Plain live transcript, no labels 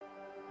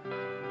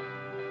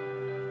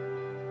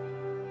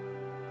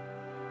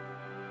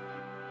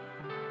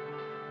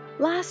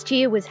Last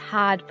year was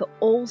hard for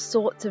all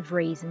sorts of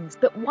reasons,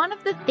 but one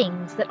of the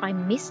things that I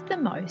missed the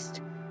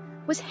most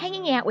was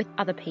hanging out with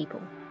other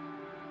people.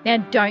 Now,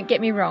 don't get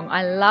me wrong,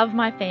 I love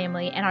my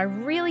family and I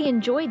really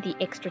enjoyed the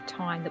extra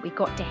time that we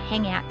got to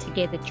hang out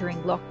together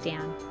during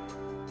lockdown.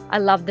 I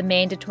love the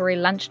mandatory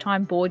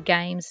lunchtime board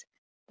games,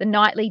 the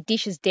nightly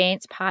dishes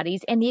dance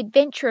parties, and the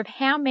adventure of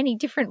how many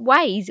different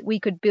ways we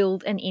could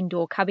build an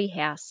indoor cubby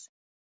house.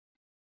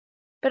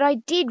 But I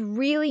did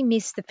really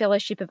miss the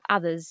fellowship of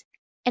others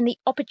and the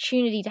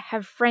opportunity to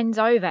have friends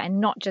over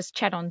and not just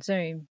chat on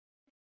Zoom.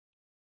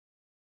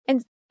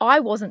 And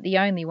I wasn't the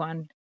only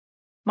one.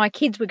 My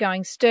kids were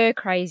going stir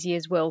crazy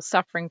as well,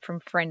 suffering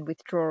from friend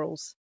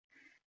withdrawals.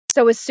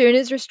 So as soon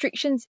as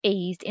restrictions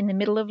eased in the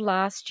middle of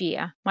last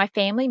year, my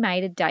family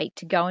made a date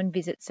to go and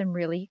visit some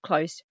really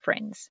close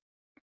friends.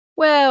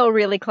 Well,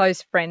 really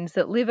close friends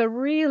that live a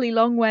really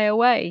long way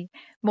away,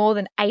 more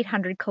than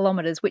 800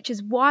 kilometres, which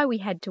is why we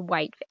had to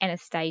wait for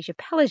Anastasia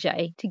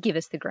Pelagier to give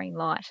us the green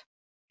light.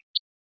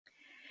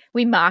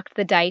 We marked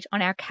the date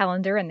on our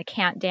calendar and the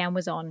countdown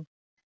was on.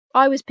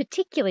 I was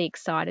particularly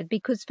excited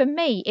because for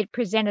me it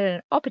presented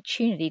an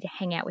opportunity to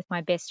hang out with my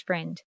best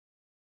friend.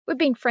 We've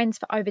been friends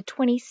for over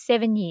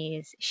 27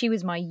 years. She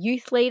was my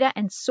youth leader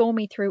and saw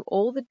me through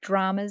all the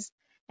dramas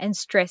and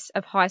stress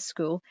of high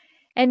school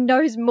and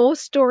knows more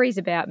stories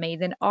about me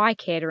than I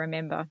care to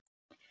remember.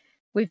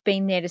 We've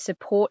been there to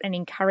support and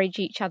encourage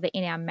each other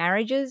in our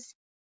marriages,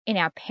 in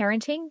our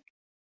parenting,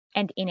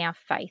 and in our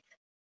faith.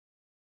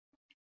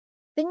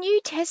 The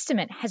New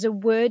Testament has a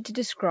word to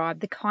describe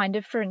the kind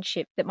of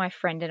friendship that my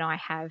friend and I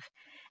have,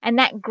 and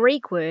that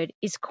Greek word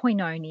is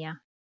koinonia.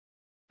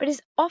 But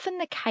as often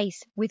the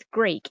case with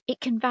Greek,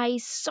 it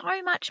conveys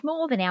so much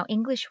more than our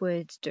English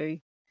words do.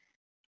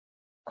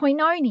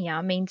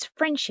 Koinonia means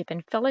friendship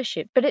and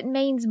fellowship, but it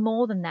means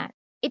more than that.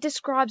 It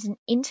describes an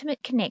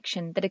intimate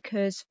connection that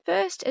occurs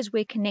first as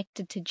we're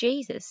connected to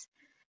Jesus,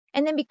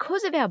 and then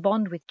because of our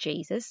bond with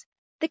Jesus,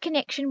 the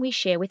connection we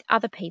share with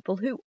other people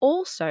who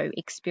also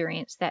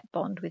experience that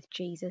bond with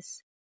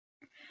Jesus.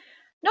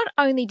 Not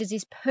only does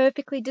this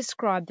perfectly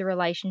describe the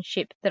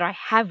relationship that I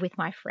have with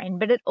my friend,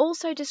 but it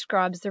also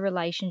describes the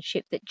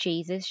relationship that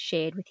Jesus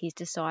shared with his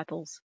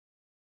disciples.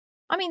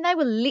 I mean, they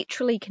were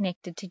literally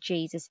connected to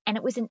Jesus, and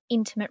it was an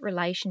intimate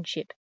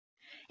relationship.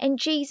 And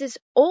Jesus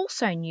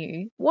also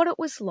knew what it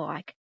was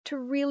like to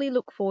really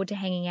look forward to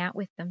hanging out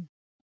with them.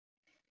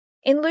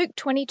 In Luke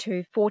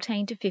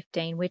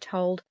 22:14-15, we're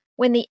told,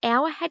 when the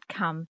hour had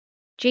come,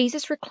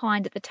 Jesus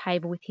reclined at the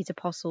table with his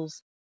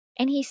apostles,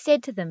 and he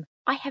said to them,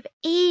 I have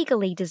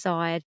eagerly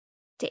desired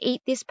to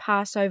eat this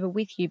Passover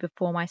with you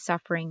before my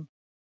suffering.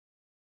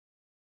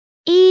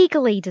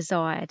 Eagerly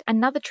desired.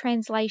 Another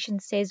translation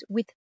says,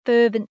 with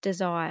fervent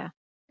desire.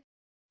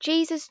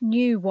 Jesus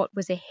knew what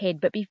was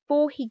ahead, but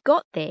before he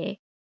got there,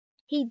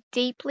 he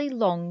deeply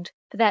longed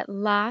for that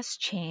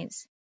last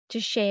chance to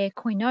share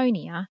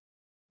koinonia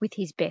with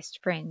his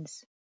best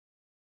friends.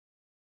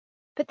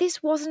 But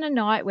this wasn't a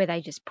night where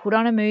they just put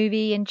on a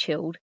movie and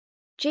chilled.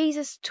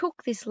 Jesus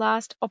took this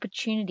last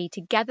opportunity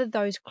to gather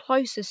those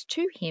closest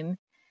to him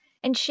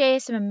and share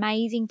some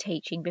amazing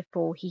teaching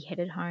before he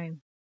headed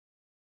home.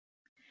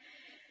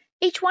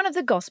 Each one of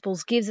the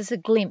Gospels gives us a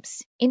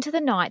glimpse into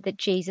the night that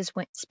Jesus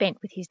spent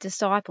with his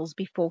disciples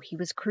before he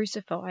was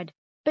crucified.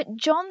 But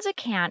John's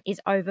account is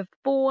over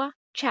 4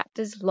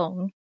 chapters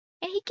long,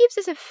 and he gives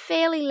us a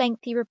fairly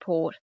lengthy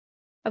report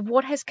of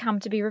what has come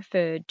to be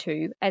referred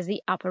to as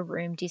the Upper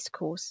Room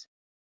Discourse.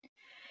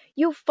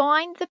 You'll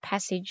find the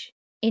passage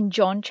in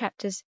John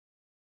chapters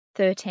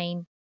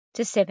 13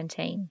 to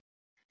 17.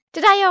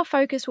 Today our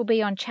focus will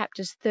be on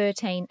chapters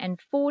 13 and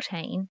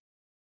 14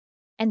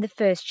 and the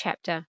first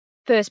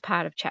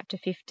part of chapter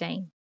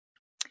 15.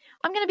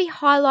 I'm going to be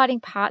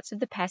highlighting parts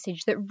of the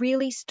passage that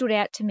really stood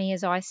out to me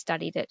as I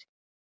studied it,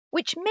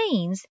 which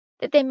means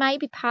that there may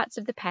be parts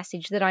of the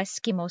passage that I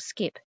skim or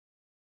skip.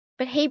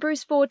 But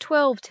Hebrews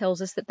 4:12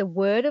 tells us that the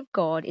Word of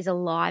God is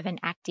alive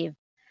and active.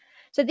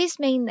 So this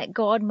means that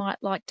God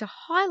might like to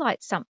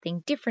highlight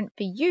something different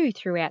for you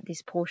throughout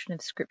this portion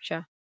of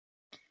Scripture.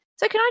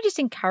 So can I just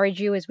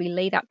encourage you as we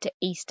lead up to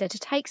Easter to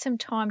take some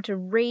time to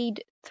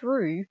read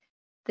through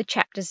the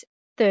chapters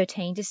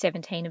 13 to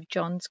 17 of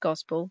John's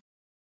Gospel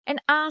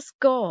and ask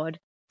God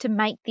to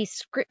make this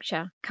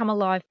Scripture come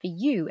alive for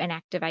you and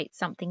activate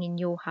something in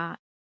your heart.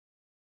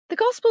 The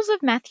Gospels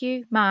of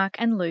Matthew, Mark,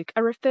 and Luke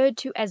are referred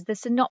to as the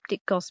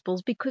Synoptic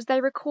Gospels because they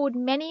record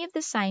many of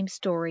the same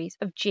stories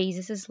of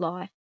Jesus'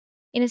 life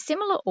in a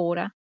similar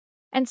order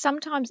and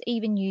sometimes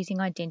even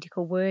using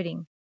identical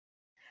wording.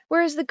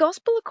 Whereas the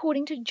Gospel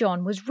according to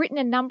John was written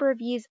a number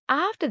of years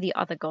after the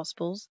other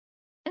Gospels,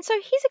 and so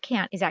his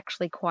account is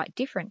actually quite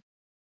different.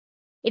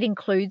 It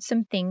includes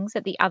some things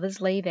that the others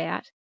leave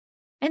out,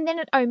 and then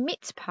it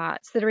omits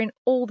parts that are in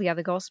all the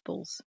other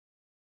Gospels.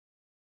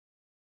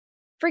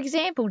 For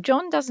example,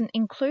 John doesn't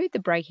include the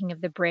breaking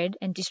of the bread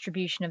and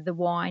distribution of the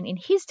wine in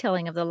his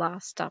telling of the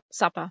Last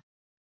Supper.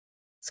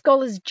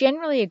 Scholars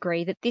generally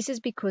agree that this is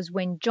because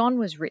when John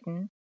was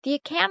written, the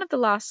account of the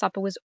Last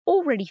Supper was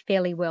already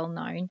fairly well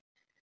known,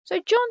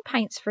 so John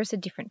paints for us a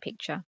different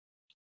picture.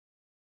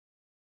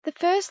 The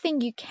first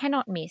thing you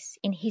cannot miss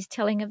in his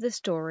telling of the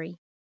story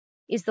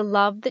is the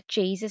love that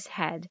Jesus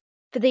had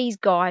for these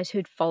guys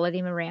who'd followed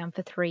him around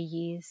for 3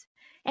 years.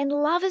 And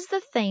love is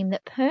the theme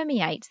that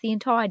permeates the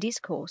entire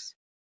discourse.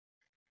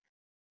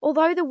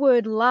 Although the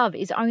word love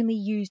is only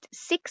used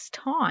 6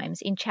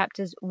 times in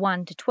chapters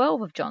 1 to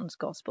 12 of John's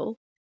Gospel,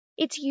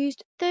 it's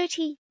used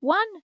 31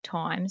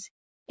 times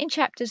in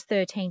chapters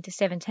 13 to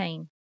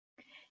 17.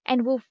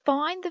 And we'll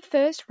find the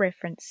first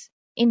reference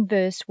in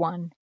verse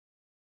 1,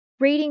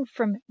 reading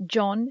from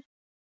John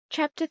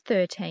chapter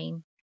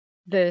 13,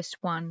 verse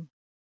 1.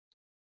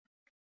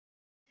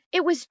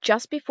 It was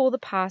just before the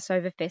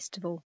Passover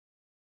festival.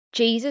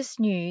 Jesus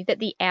knew that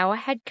the hour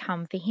had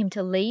come for him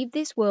to leave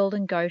this world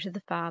and go to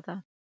the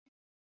Father.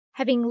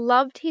 Having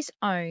loved his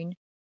own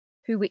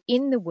who were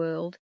in the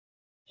world,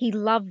 he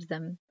loved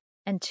them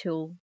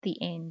until the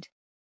end.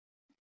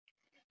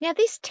 Now,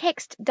 this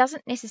text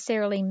doesn't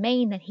necessarily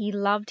mean that he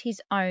loved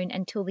his own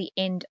until the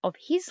end of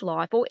his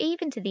life or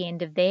even to the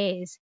end of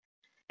theirs,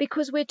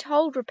 because we're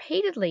told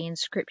repeatedly in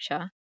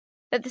Scripture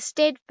that the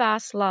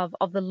steadfast love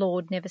of the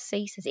Lord never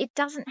ceases. It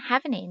doesn't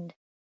have an end.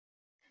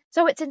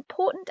 So it's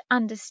important to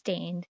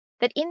understand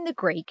that in the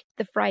Greek,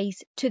 the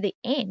phrase to the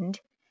end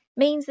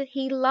means that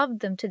he loved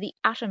them to the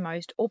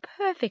uttermost or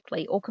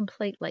perfectly or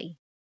completely.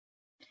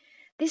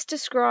 This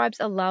describes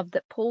a love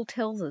that Paul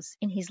tells us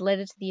in his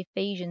letter to the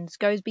Ephesians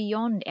goes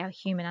beyond our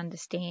human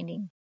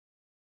understanding.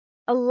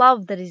 A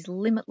love that is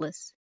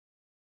limitless,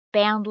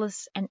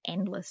 boundless, and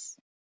endless.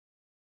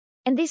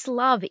 And this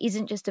love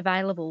isn't just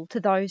available to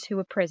those who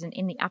were present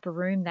in the upper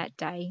room that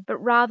day, but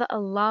rather a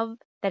love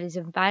that is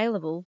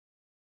available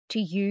to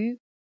you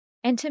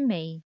and to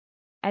me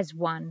as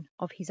one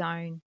of his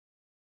own.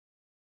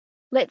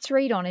 Let's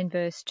read on in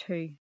verse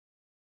 2.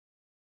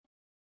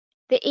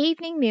 The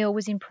evening meal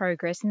was in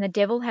progress, and the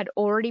devil had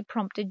already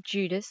prompted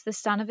Judas, the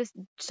son of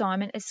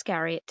Simon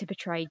Iscariot, to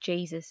betray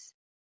Jesus.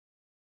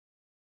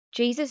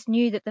 Jesus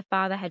knew that the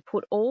Father had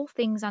put all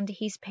things under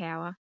his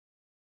power,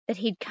 that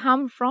he'd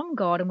come from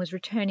God and was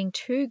returning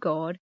to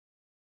God,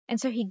 and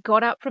so he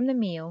got up from the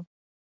meal,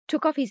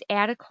 took off his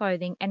outer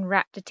clothing, and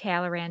wrapped a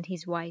towel around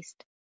his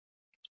waist.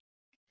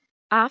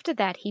 After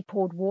that, he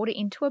poured water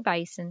into a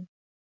basin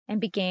and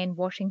began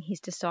washing his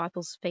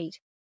disciples' feet,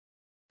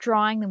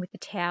 drying them with the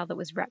towel that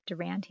was wrapped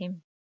around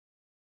him.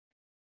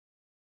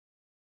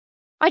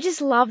 I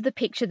just love the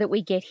picture that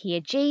we get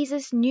here.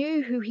 Jesus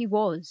knew who he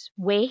was,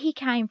 where he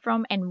came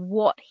from, and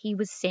what he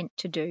was sent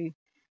to do.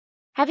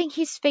 Having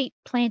his feet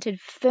planted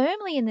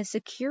firmly in the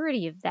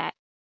security of that,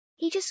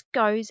 he just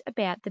goes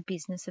about the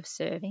business of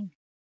serving.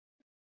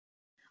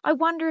 I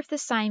wonder if the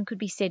same could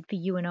be said for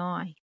you and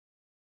I.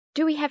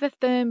 Do we have a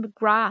firm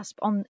grasp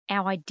on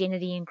our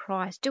identity in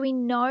Christ? Do we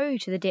know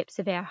to the depths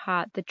of our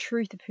heart the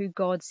truth of who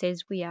God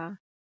says we are?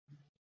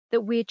 That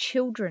we're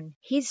children,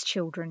 his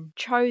children,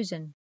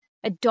 chosen,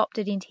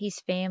 adopted into his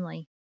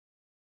family.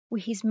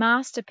 We're his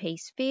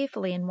masterpiece,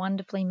 fearfully and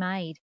wonderfully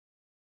made.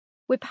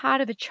 We're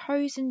part of a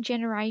chosen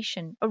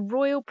generation, a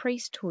royal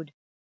priesthood.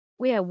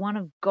 We are one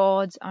of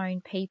God's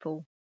own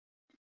people.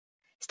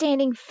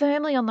 Standing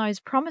firmly on those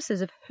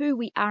promises of who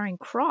we are in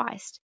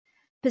Christ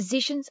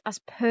positions us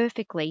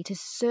perfectly to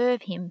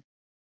serve him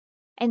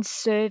and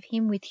serve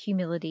him with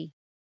humility.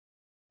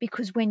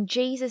 Because when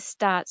Jesus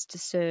starts to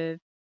serve,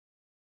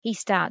 he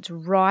starts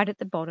right at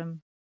the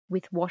bottom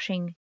with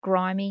washing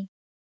grimy,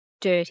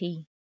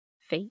 dirty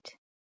feet.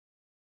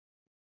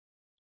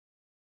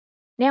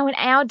 Now, in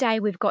our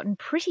day, we've gotten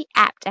pretty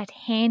apt at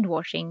hand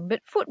washing, but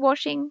foot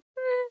washing,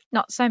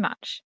 not so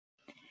much.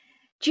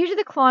 Due to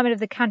the climate of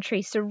the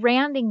country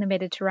surrounding the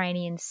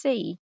Mediterranean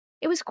Sea,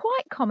 it was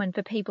quite common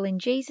for people in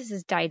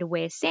Jesus' day to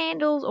wear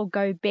sandals or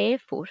go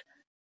barefoot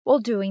while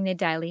doing their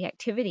daily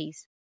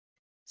activities.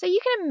 So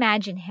you can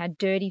imagine how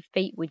dirty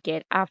feet would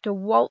get after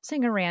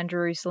waltzing around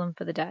Jerusalem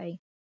for the day.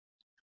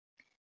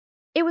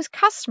 It was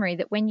customary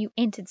that when you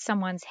entered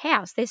someone's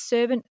house, their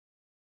servant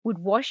would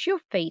wash your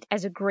feet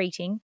as a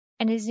greeting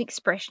and as an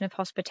expression of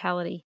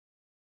hospitality.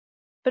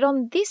 But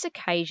on this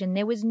occasion,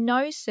 there was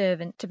no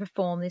servant to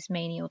perform this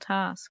menial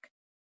task.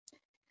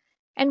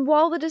 And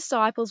while the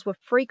disciples were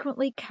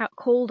frequently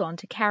called on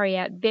to carry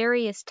out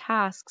various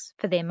tasks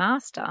for their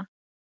master,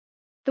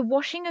 the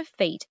washing of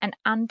feet and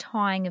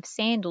untying of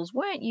sandals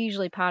weren't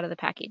usually part of the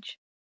package.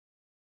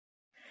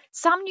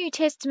 Some New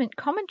Testament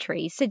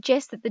commentaries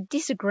suggest that the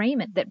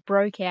disagreement that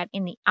broke out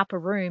in the upper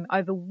room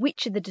over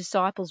which of the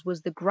disciples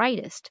was the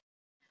greatest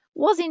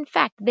was in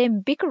fact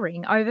them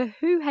bickering over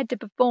who had to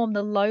perform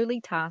the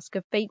lowly task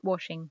of feet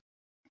washing.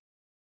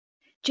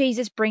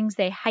 Jesus brings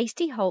their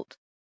hasty halt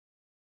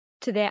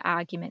to their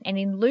argument, and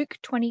in Luke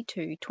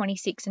 22,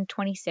 26 and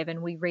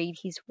 27 we read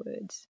his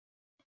words.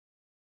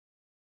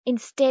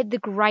 Instead, the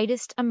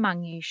greatest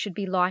among you should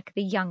be like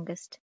the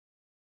youngest,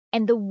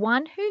 and the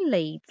one who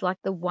leads like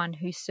the one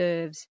who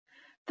serves.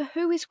 For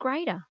who is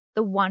greater,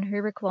 the one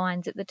who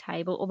reclines at the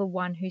table or the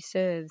one who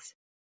serves?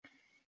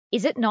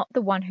 Is it not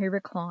the one who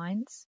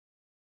reclines?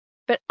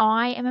 But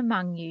I am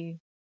among you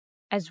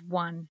as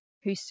one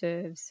who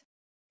serves.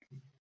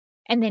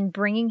 And then,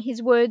 bringing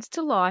his words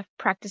to life,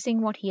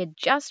 practicing what he had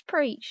just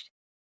preached,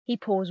 he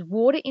pours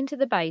water into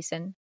the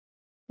basin,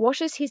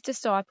 washes his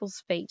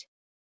disciples' feet,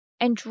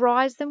 and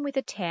dries them with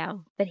a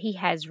towel that he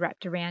has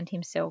wrapped around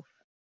himself.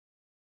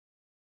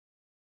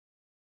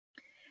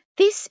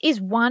 This is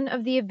one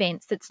of the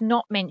events that's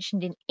not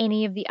mentioned in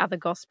any of the other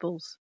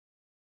Gospels.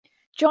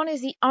 John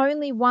is the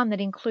only one that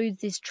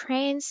includes this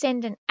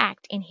transcendent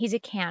act in his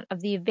account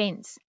of the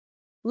events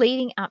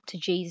leading up to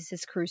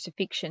Jesus'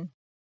 crucifixion.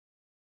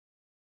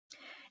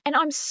 And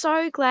I'm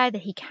so glad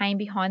that he came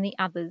behind the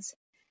others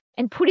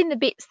and put in the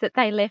bits that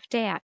they left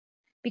out,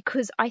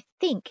 because I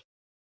think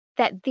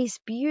that this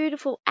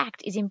beautiful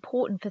act is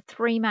important for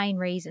three main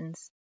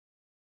reasons.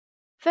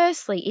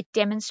 Firstly, it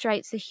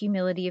demonstrates the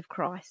humility of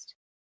Christ.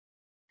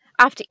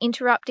 After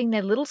interrupting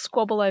their little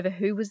squabble over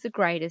who was the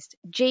greatest,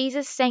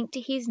 Jesus sank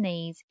to his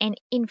knees and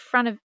in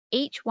front of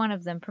each one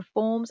of them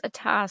performs a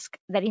task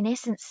that in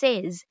essence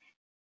says,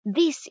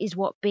 this is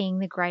what being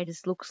the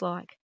greatest looks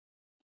like.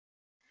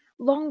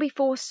 Long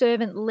before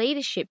servant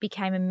leadership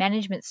became a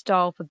management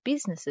style for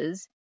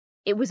businesses,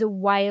 it was a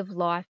way of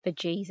life for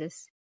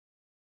Jesus.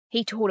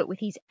 He taught it with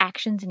his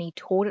actions and he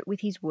taught it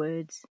with his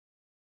words.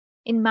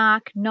 In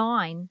Mark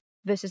 9,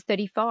 verses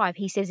 35,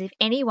 he says, if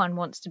anyone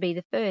wants to be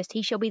the first,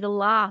 he shall be the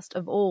last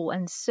of all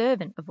and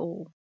servant of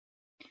all.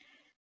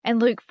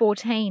 And Luke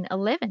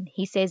 14:11,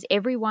 he says,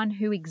 everyone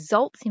who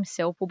exalts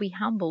himself will be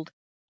humbled,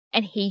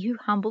 and he who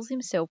humbles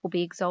himself will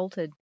be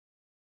exalted.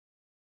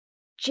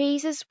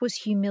 Jesus was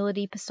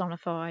humility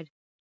personified.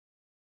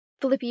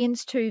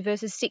 Philippians 2,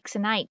 verses 6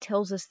 and 8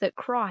 tells us that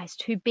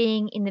Christ, who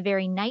being in the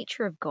very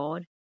nature of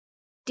God,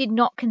 did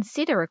not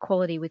consider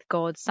equality with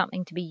God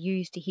something to be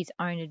used to his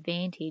own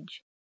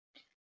advantage.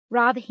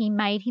 Rather, he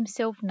made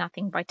himself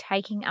nothing by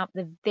taking up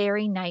the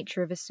very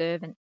nature of a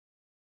servant,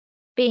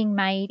 being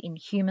made in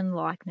human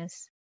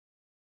likeness,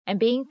 and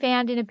being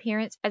found in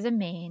appearance as a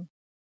man,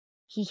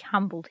 he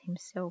humbled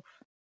himself.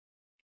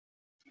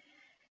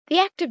 The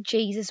act of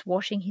Jesus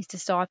washing his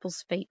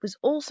disciples' feet was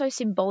also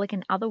symbolic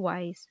in other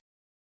ways.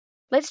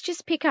 Let's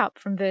just pick up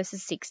from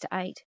verses 6 to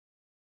 8.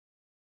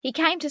 He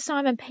came to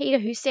Simon Peter,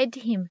 who said to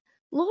him,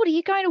 Lord, are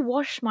you going to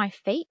wash my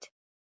feet?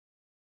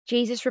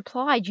 Jesus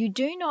replied, you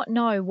do not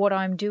know what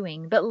I am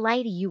doing, but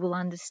later you will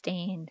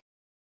understand.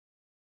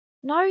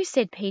 No,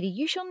 said Peter,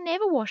 you shall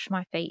never wash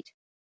my feet.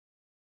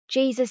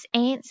 Jesus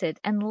answered,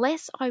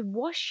 unless I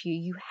wash you,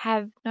 you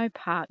have no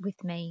part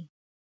with me.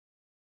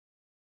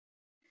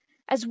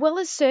 As well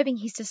as serving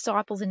his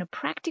disciples in a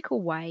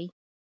practical way,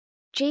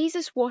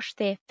 Jesus washed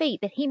their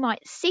feet that he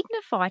might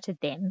signify to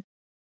them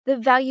the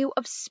value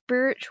of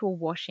spiritual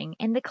washing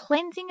and the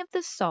cleansing of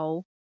the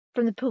soul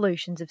from the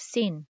pollutions of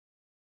sin.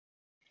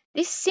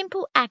 This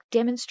simple act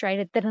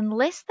demonstrated that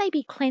unless they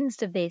be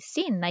cleansed of their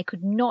sin, they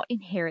could not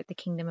inherit the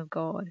kingdom of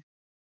God.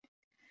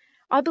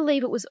 I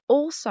believe it was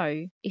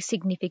also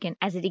significant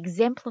as it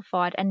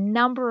exemplified a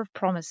number of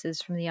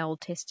promises from the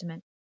Old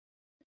Testament.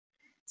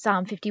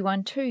 Psalm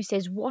 51:2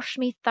 says, wash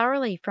me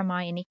thoroughly from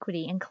my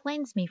iniquity and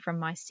cleanse me from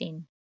my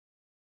sin.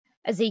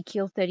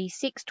 Ezekiel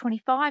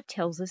 36:25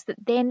 tells us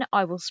that then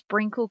I will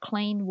sprinkle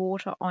clean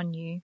water on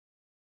you,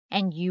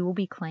 and you will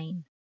be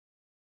clean.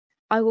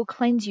 I will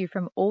cleanse you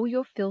from all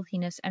your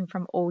filthiness and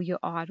from all your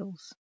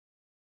idols.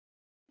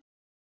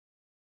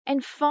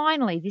 And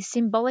finally, this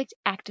symbolic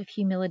act of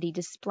humility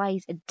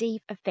displays a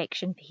deep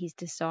affection for his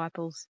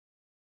disciples.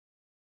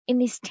 In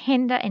this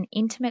tender and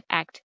intimate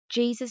act,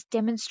 Jesus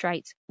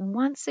demonstrates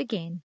once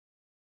again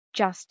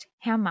just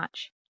how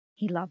much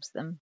he loves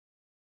them.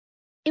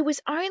 It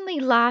was only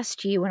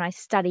last year when I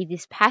studied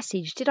this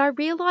passage did I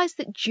realize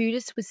that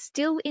Judas was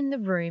still in the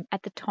room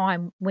at the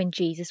time when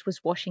Jesus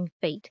was washing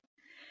feet,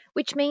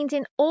 which means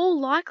in all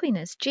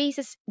likeliness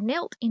Jesus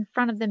knelt in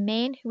front of the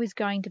man who was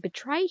going to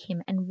betray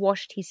him and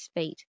washed his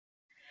feet.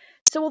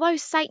 So although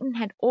Satan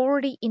had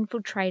already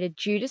infiltrated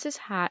Judas's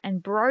heart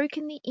and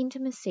broken the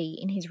intimacy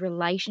in his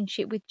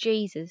relationship with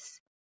Jesus,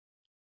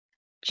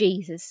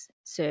 Jesus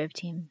served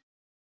him.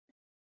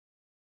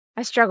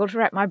 I struggle to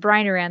wrap my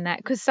brain around that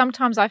because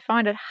sometimes I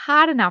find it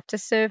hard enough to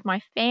serve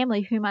my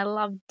family whom I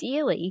love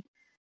dearly,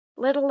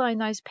 let alone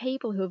those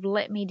people who have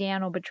let me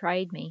down or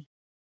betrayed me.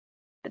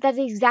 But that's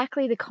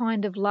exactly the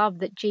kind of love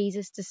that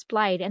Jesus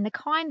displayed and the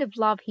kind of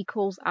love he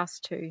calls us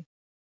to.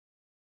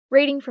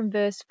 Reading from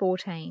verse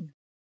 14.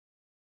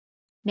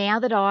 Now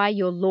that I,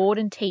 your Lord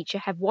and teacher,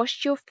 have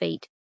washed your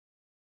feet,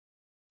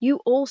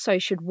 you also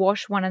should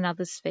wash one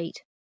another's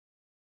feet.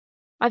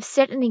 I've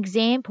set an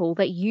example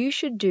that you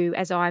should do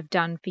as I've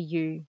done for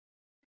you.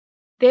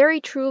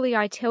 Very truly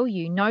I tell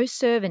you, no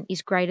servant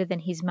is greater than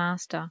his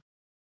master,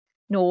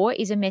 nor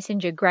is a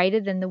messenger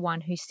greater than the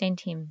one who sent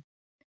him.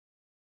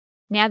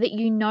 Now that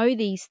you know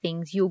these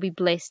things, you'll be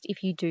blessed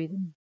if you do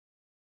them.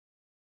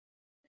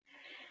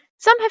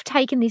 Some have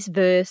taken this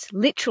verse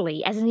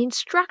literally as an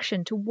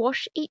instruction to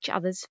wash each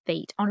other's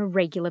feet on a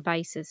regular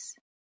basis.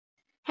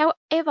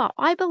 However,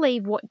 I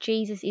believe what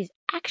Jesus is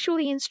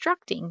actually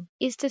instructing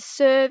is to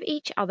serve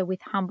each other with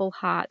humble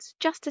hearts,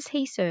 just as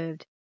he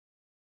served.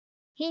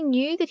 He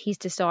knew that his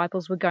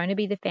disciples were going to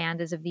be the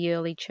founders of the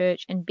early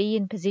church and be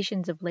in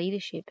positions of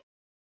leadership.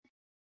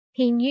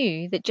 He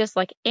knew that just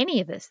like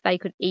any of us, they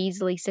could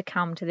easily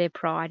succumb to their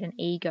pride and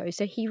ego,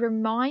 so he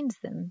reminds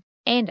them,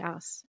 and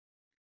us,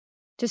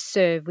 to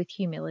serve with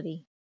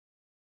humility.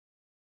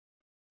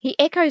 He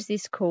echoes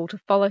this call to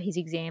follow his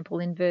example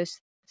in verses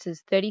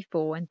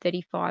 34 and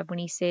 35 when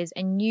he says,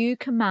 "A new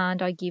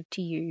command I give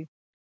to you,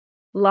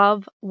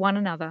 love one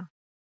another.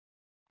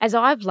 As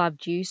I've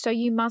loved you, so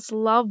you must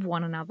love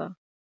one another.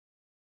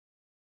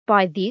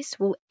 By this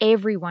will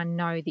everyone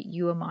know that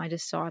you are my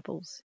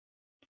disciples,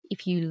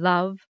 if you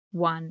love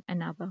one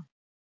another."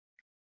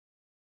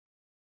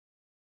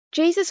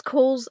 Jesus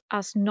calls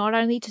us not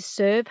only to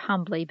serve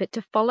humbly, but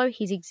to follow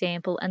his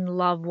example and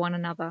love one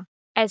another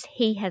as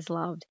he has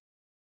loved.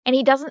 And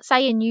he doesn't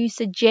say a new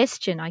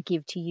suggestion I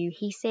give to you,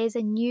 he says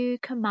a new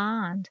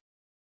command.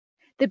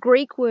 The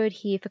Greek word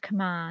here for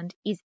command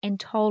is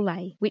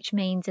entole, which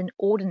means an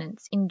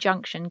ordinance,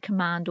 injunction,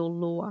 command, or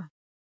law.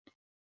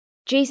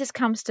 Jesus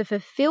comes to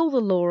fulfill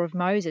the law of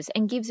Moses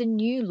and gives a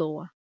new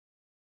law,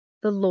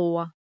 the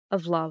law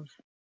of love.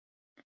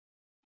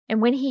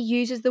 And when he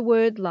uses the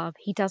word love,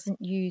 he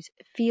doesn't use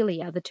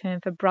philia, the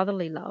term for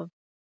brotherly love.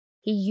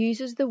 He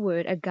uses the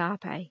word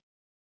agape,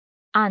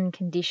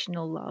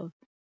 unconditional love,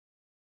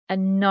 a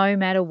no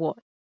matter what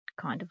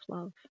kind of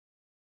love.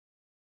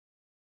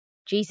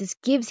 Jesus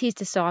gives his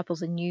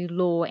disciples a new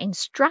law,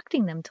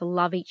 instructing them to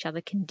love each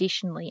other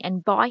conditionally,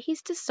 and by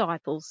his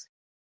disciples,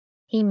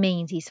 he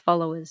means his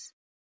followers.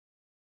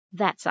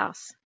 That's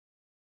us.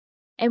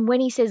 And when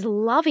he says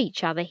love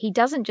each other, he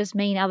doesn't just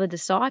mean other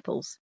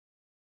disciples.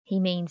 He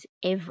means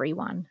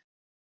everyone.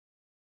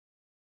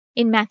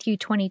 In Matthew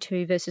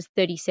 22, verses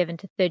 37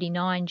 to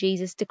 39,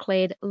 Jesus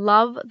declared,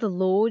 "Love the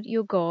Lord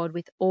your God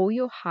with all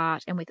your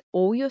heart and with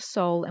all your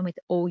soul and with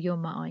all your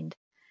mind.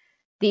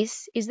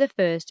 This is the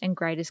first and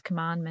greatest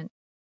commandment.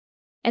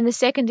 And the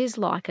second is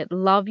like it,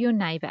 love your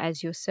neighbour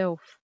as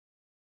yourself."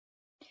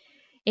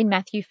 In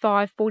Matthew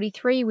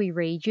 5:43 we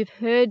read, "You've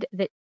heard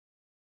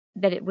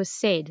that it was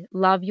said,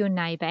 love your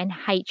neighbour and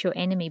hate your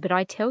enemy. But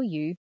I tell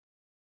you,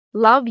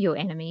 love your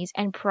enemies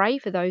and pray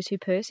for those who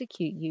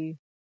persecute you.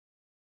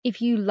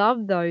 If you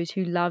love those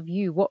who love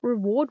you, what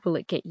reward will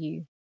it get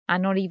you? Are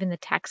not even the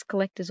tax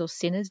collectors or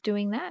sinners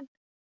doing that?"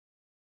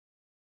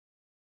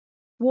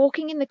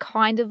 Walking in the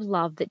kind of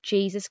love that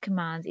Jesus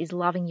commands is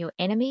loving your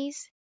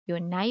enemies,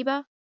 your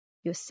neighbour,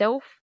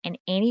 yourself, and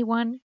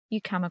anyone you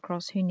come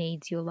across who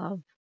needs your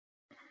love.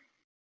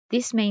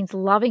 This means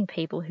loving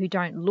people who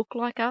don't look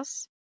like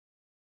us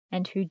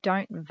and who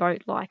don't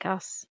vote like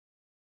us.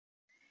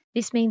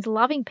 This means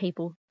loving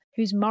people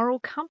whose moral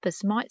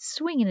compass might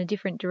swing in a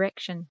different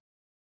direction.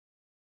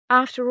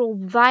 After all,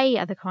 they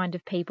are the kind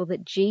of people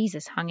that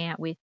Jesus hung out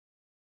with.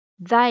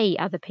 They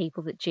are the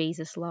people that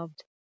Jesus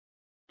loved.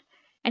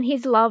 And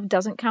his love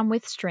doesn't come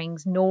with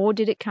strings, nor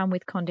did it come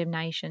with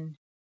condemnation.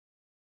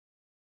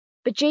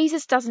 But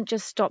Jesus doesn't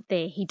just stop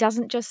there. He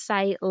doesn't just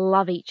say,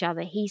 love each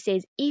other. He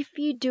says, if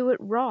you do it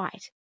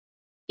right,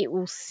 it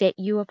will set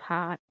you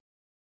apart.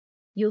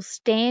 You'll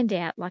stand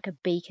out like a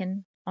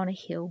beacon on a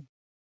hill.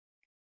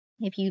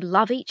 If you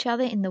love each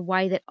other in the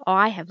way that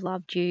I have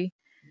loved you,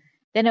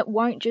 then it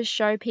won't just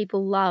show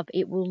people love,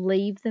 it will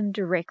lead them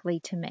directly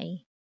to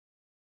me.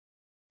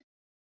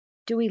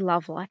 Do we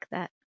love like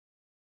that?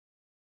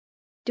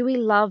 Do we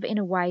love in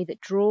a way that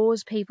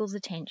draws people's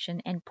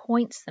attention and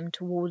points them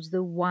towards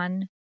the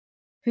one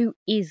who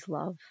is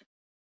love?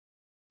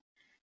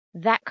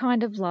 That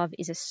kind of love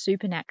is a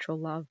supernatural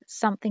love,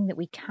 something that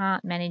we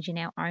can't manage in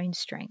our own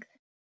strength.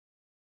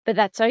 But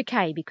that's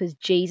okay because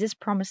Jesus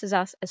promises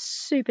us a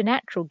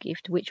supernatural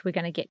gift, which we're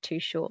going to get to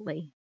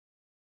shortly.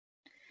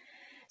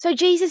 So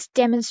Jesus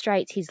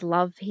demonstrates his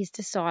love for his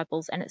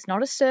disciples, and it's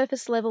not a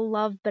surface level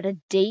love, but a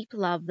deep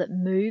love that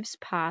moves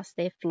past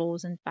their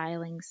flaws and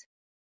failings.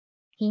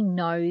 He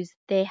knows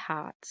their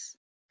hearts.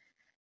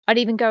 I'd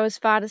even go as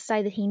far to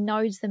say that he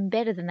knows them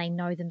better than they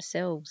know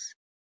themselves.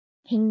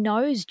 He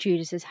knows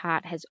Judas's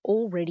heart has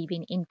already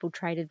been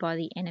infiltrated by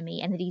the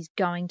enemy and that he's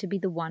going to be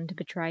the one to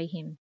betray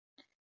him.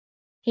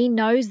 He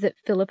knows that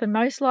Philip and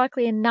most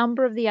likely a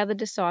number of the other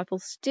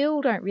disciples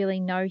still don't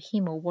really know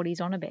him or what he's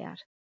on about.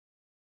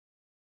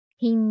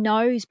 He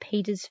knows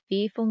Peter's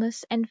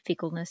fearfulness and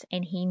fickleness,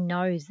 and he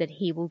knows that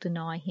he will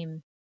deny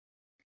him.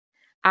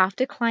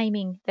 After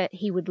claiming that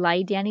he would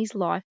lay down his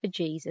life for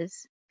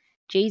Jesus,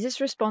 Jesus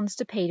responds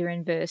to Peter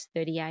in verse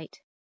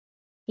 38.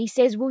 He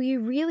says, "Will you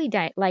really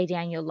lay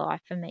down your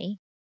life for me?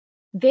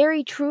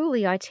 Very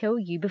truly I tell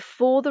you,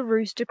 before the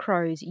rooster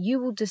crows, you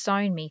will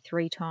disown me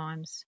 3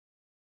 times.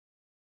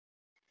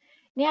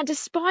 Now,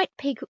 despite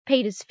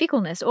Peter's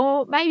fickleness,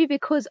 or maybe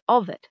because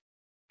of it,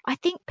 I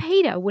think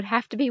Peter would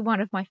have to be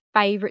one of my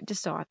favourite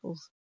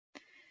disciples.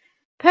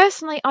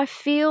 Personally, I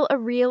feel a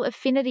real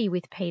affinity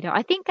with Peter.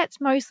 I think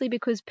that's mostly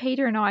because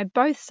Peter and I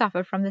both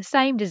suffer from the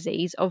same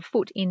disease of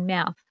foot in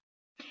mouth.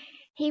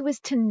 He was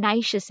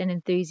tenacious and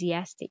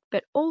enthusiastic,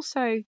 but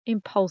also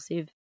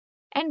impulsive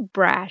and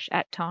brash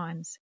at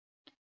times.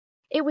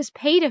 It was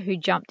Peter who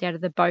jumped out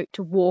of the boat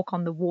to walk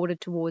on the water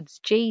towards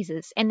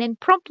Jesus and then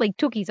promptly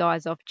took his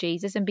eyes off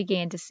Jesus and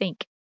began to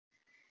sink.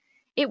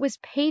 It was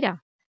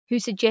Peter who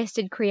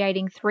suggested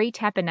creating 3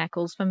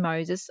 tabernacles for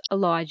Moses,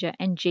 Elijah,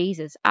 and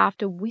Jesus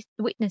after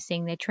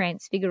witnessing their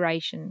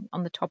transfiguration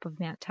on the top of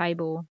Mount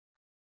Tabor.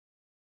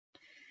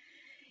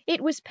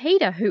 It was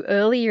Peter who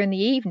earlier in the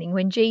evening,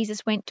 when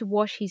Jesus went to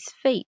wash his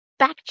feet,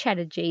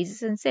 back-chatted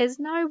Jesus and says,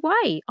 "No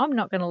way, I'm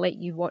not going to let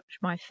you wash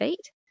my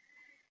feet."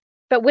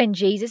 But when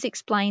Jesus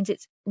explains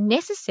it's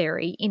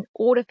necessary in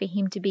order for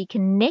him to be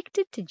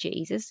connected to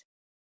Jesus,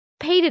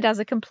 Peter does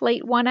a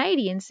complete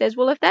 180 and says,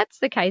 "Well, if that's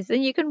the case,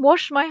 then you can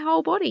wash my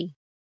whole body."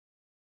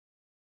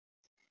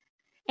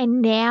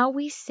 And now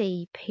we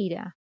see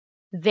Peter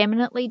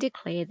vehemently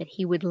declare that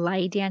he would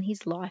lay down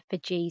his life for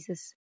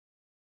Jesus.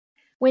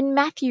 When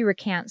Matthew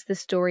recounts the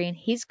story in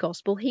his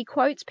gospel, he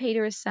quotes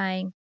Peter as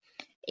saying,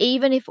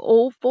 "Even if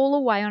all fall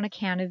away on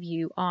account of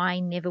you, I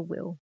never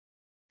will."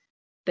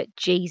 But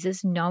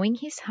Jesus, knowing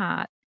his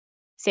heart,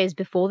 says,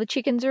 "Before the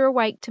chickens are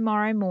awake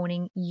tomorrow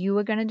morning, you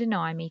are going to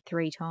deny me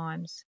 3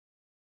 times.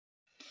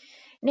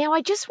 Now,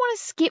 I just want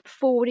to skip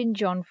forward in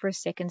John for a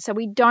second so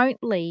we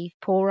don't leave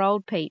poor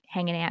old Pete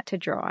hanging out to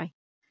dry.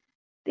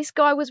 This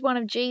guy was one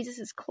of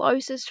Jesus'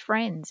 closest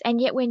friends, and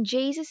yet when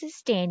Jesus is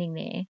standing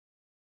there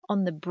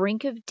on the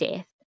brink of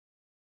death,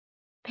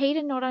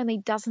 Peter not only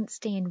doesn't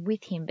stand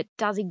with him, but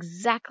does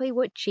exactly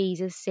what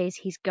Jesus says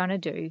he's going to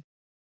do.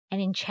 And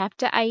in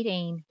chapter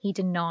 18, he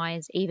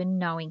denies even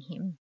knowing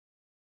him.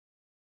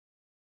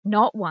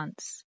 Not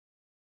once,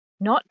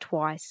 not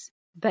twice,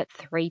 but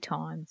 3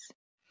 times.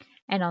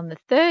 And on the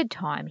 3rd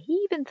time, he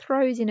even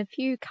throws in a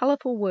few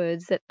colourful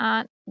words that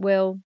aren't,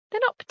 well, they're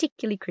not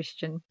particularly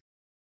Christian.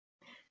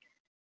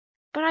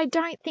 But I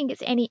don't think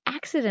it's any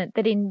accident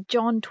that in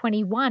John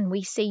 21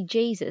 we see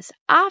Jesus,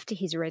 after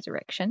his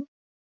resurrection,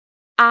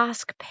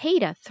 ask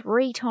Peter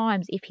 3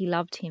 times if he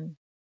loved him.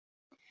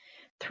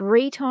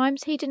 3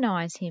 times he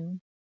denies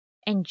him,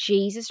 and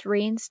Jesus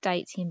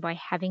reinstates him by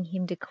having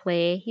him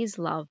declare his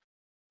love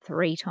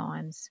 3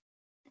 times.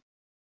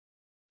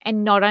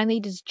 And not only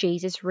does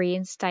Jesus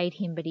reinstate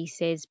him, but he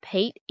says,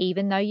 "Pete,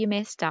 even though you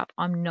messed up,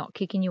 I'm not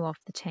kicking you off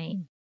the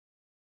team.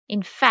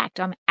 In fact,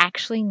 I'm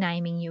actually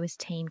naming you as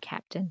team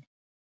captain.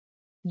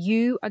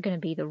 You are going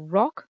to be the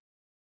rock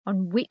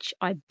on which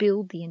I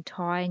build the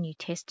entire New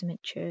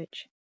Testament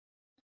church."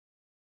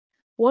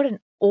 What an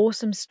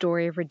awesome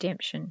story of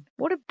redemption.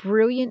 What a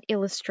brilliant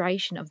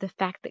illustration of the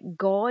fact that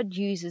God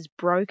uses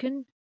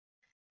broken,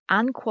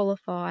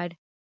 unqualified,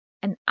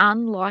 and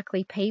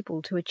unlikely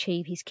people to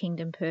achieve his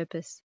kingdom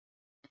purpose.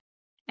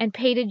 And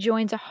Peter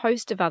joins a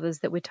host of others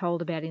that we're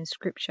told about in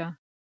Scripture.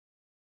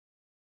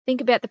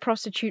 Think about the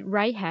prostitute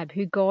Rahab,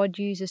 who God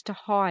uses to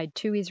hide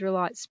 2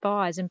 Israelite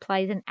spies and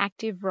plays an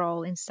active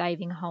role in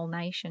saving a whole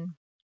nation.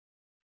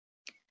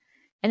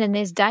 And then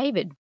there's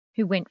David,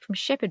 who went from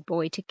shepherd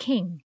boy to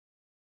king,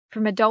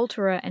 from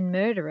adulterer and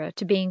murderer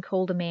to being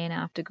called a man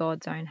after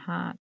God's own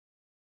heart.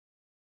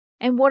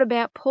 And what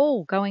about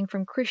Paul, going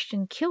from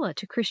Christian killer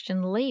to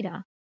Christian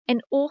leader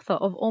and author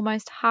of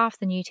almost half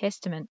the New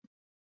Testament?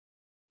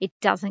 It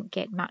doesn't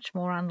get much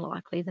more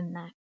unlikely than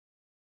that.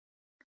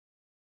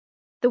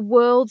 The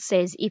world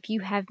says if you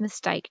have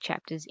mistake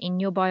chapters in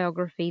your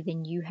biography,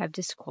 then you have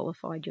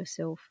disqualified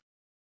yourself.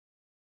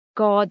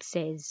 God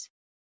says,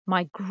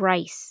 "My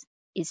grace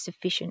is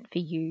sufficient for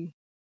you.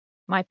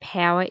 My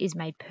power is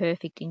made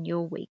perfect in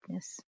your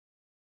weakness."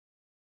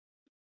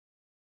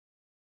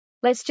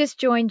 Let's just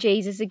join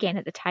Jesus again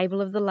at the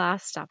table of the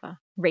Last Supper,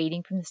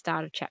 reading from the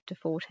start of chapter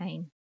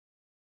 14.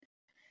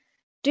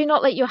 "Do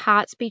not let your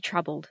hearts be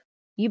troubled.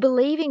 You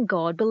believe in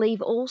God,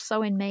 believe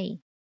also in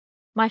me.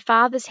 My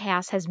Father's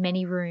house has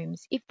many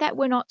rooms. If that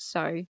were not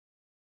so,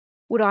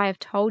 would I have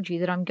told you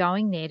that I'm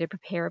going there to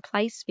prepare a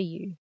place for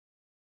you?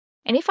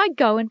 And if I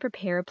go and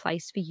prepare a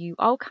place for you,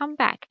 I'll come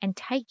back and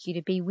take you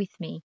to be with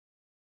me,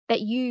 that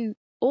you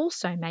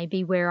also may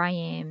be where I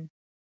am.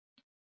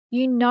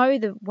 You know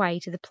the way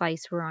to the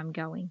place where I'm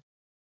going."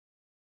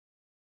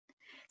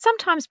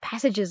 Sometimes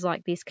passages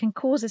like this can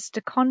cause us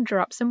to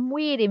conjure up some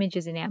weird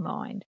images in our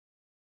mind.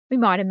 We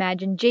might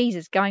imagine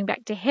Jesus going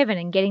back to heaven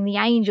and getting the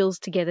angels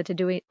together to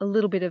do a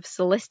little bit of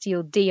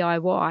celestial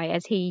DIY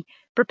as he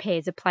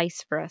prepares a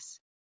place for us.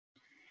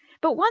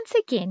 But once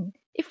again,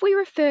 if we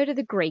refer to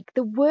the Greek,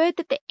 the word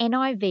that the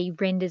NIV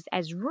renders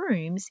as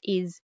rooms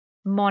is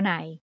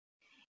mone,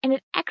 and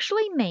it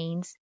actually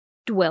means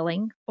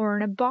dwelling or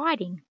an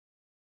abiding.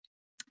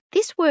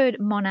 This word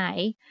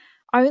mone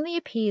only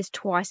appears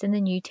twice in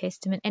the New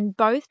Testament, and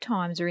both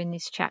times are in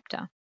this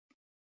chapter.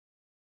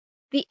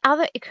 The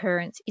other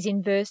occurrence is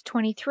in verse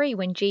 23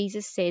 when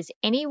Jesus says,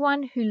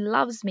 "Anyone who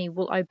loves me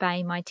will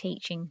obey my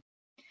teaching.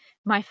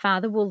 My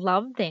Father will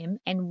love them,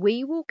 and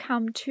we will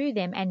come to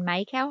them and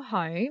make our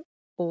home,"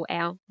 or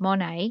our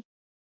mone,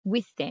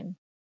 "with them."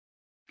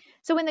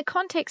 So in the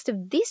context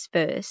of this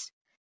verse,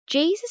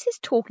 Jesus is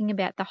talking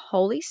about the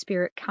Holy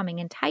Spirit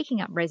coming and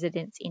taking up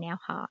residence in our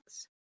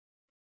hearts.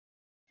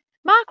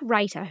 Mark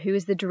Rater, who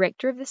is the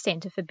director of the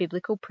Centre for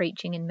Biblical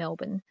Preaching in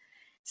Melbourne,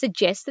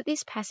 suggests that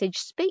this passage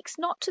speaks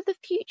not to the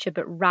future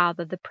but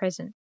rather the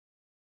present.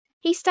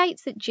 He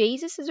states that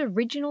Jesus'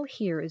 original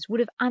hearers would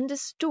have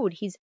understood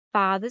his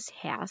Father's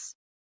house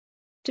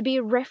to be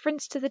a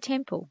reference to the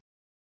temple.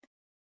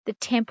 The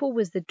temple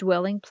was the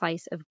dwelling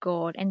place of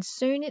God, and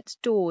soon its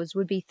doors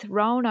would be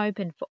thrown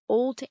open for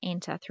all to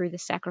enter through the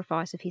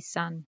sacrifice of his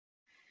Son.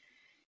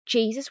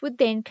 Jesus would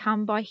then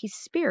come by his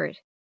Spirit,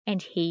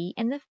 and he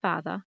and the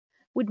Father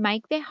would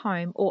make their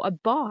home or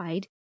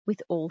abide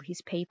with all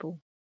his people.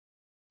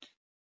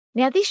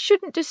 Now, this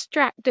shouldn't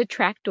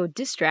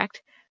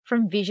detract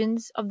from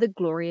visions of the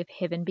glory of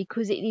heaven,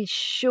 because it is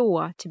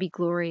sure to be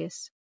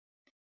glorious.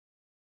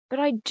 But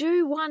I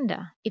do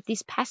wonder if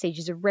this passage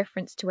is a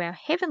reference to our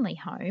heavenly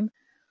home,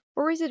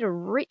 or is it a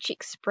rich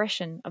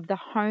expression of the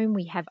home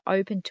we have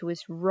open to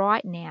us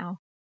right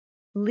now,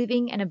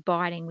 living and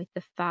abiding with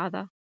the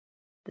Father,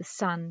 the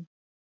Son,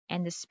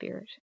 and the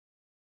Spirit.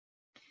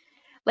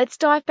 Let's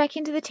dive back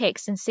into the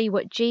text and see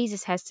what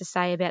Jesus has to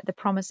say about the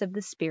promise of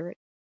the Spirit,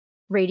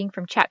 reading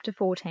from chapter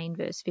 14,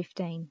 verse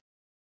 15.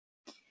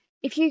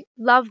 If you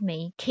love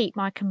me, keep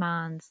my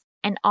commands,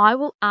 and I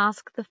will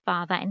ask the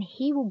Father, and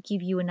he will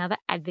give you another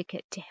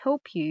advocate to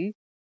help you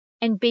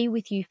and be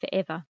with you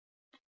forever,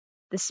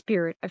 the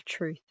Spirit of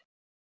truth.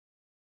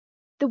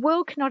 The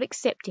world cannot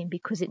accept him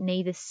because it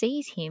neither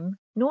sees him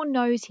nor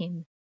knows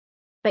him,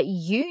 but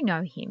you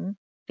know him,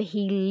 for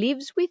he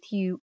lives with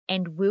you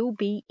and will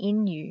be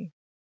in you.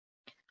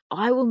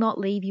 I will not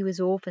leave you as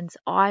orphans,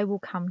 I will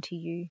come to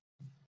you.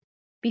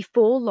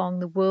 Before long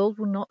the world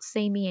will not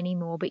see me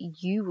anymore, but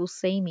you will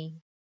see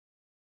me.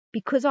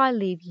 Because I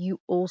live, you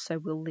also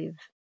will live.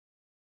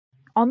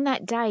 On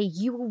that day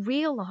you will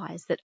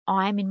realize that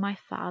I am in my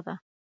Father,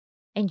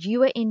 and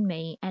you are in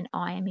me, and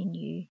I am in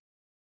you.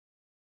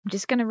 I'm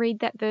just going to read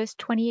that verse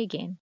 20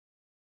 again.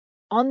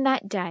 On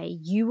that day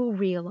you will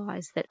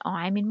realize that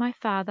I am in my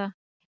Father,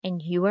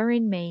 and you are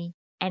in me,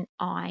 and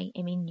I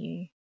am in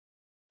you.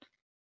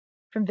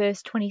 From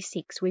verse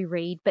 26 we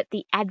read, But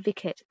the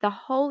Advocate, the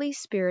Holy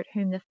Spirit,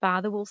 whom the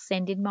Father will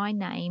send in my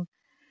name,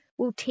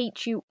 will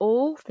teach you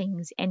all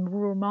things and will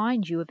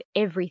remind you of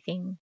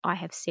everything I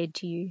have said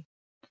to you.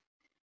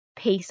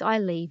 Peace I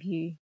leave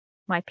you,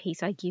 my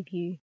peace I give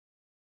you.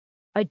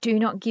 I do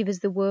not give as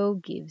the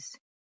world gives.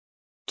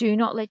 Do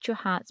not let your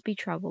hearts be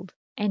troubled,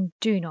 and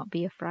do not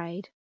be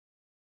afraid.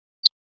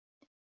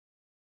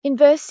 In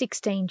verse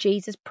 16,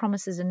 Jesus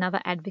promises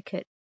another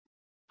advocate.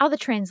 Other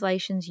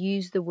translations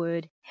use the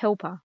word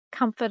helper,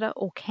 comforter,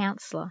 or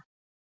counselor.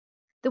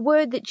 The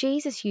word that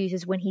Jesus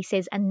uses when he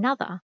says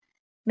another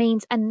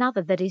means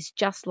another that is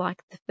just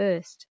like the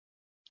first.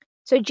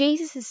 So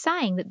Jesus is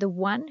saying that the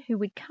one who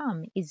would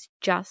come is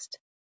just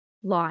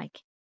like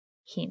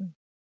him.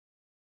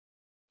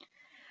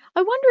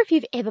 I wonder if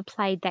you've ever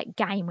played that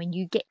game when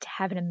you get to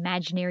have an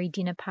imaginary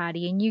dinner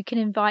party and you can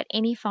invite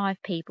any 5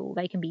 people.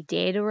 They can be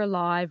dead or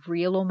alive,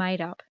 real or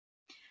made up.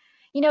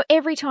 You know,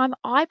 every time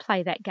I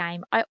play that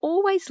game, I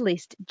always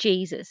list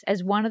Jesus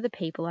as one of the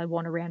people I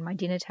want around my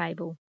dinner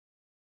table.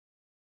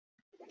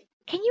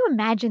 Can you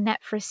imagine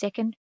that for a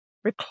second?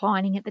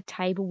 Reclining at the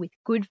table with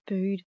good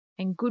food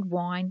and good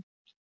wine.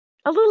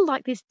 A little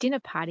like this dinner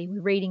party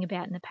we're reading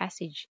about in the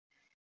passage.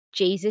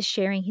 Jesus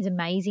sharing his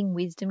amazing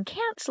wisdom,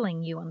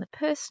 counselling you on the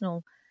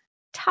personal,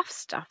 tough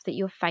stuff that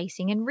you're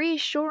facing and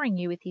reassuring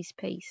you with his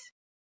peace.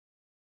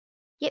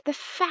 Yet the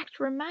fact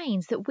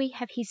remains that we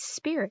have his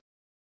Spirit,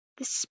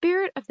 the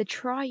Spirit of the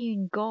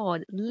triune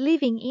God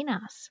living in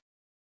us.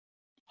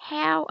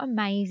 How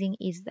amazing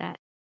is that?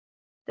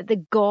 That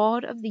the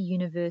God of the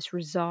universe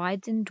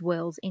resides and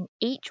dwells in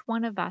each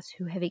one of us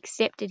who have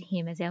accepted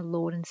him as our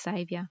Lord and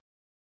Saviour.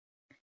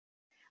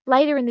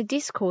 Later in the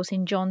Discourse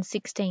in John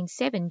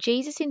 16:7,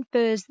 Jesus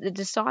infers that the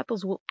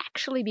disciples will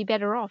actually be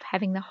better off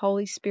having the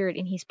Holy Spirit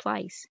in his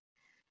place.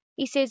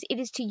 He says, It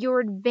is to your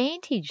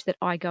advantage that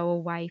I go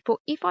away, for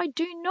if I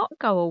do not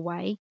go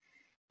away,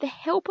 the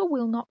Helper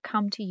will not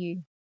come to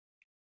you.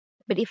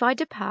 But if I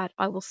depart,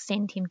 I will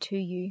send him to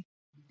you.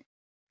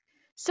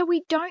 So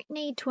we don't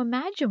need to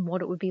imagine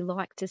what it would be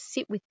like to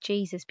sit with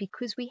Jesus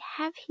because we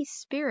have his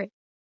Spirit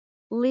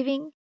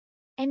living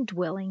and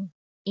dwelling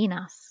in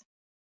us.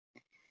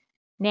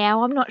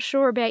 Now, I'm not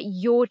sure about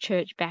your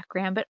church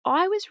background, but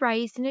I was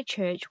raised in a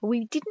church where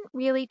we didn't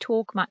really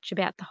talk much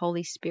about the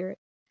Holy Spirit.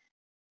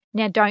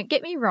 Now, don't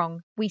get me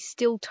wrong, we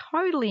still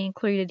totally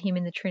included him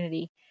in the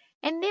Trinity,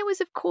 and there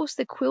was, of course,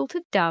 the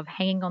quilted dove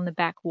hanging on the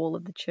back wall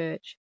of the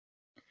church.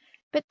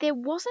 But there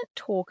wasn't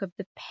talk of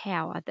the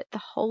power that the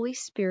Holy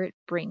Spirit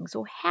brings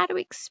or how to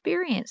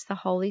experience the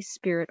Holy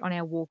Spirit on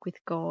our walk with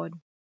God.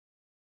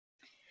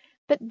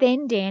 But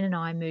then Dan and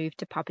I moved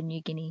to Papua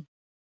New Guinea.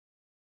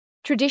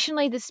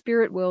 Traditionally, the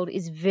spirit world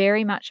is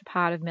very much a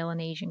part of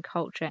Melanesian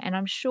culture, and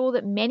I'm sure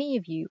that many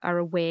of you are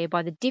aware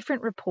by the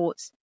different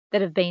reports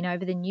that have been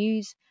over the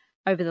news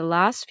over the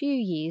last few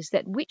years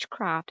that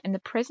witchcraft and the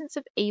presence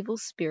of evil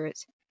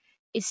spirits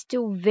is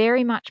still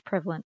very much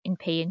prevalent in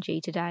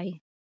PNG today.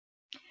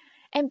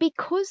 And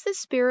because the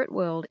spirit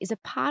world is a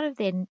part of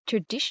their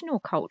traditional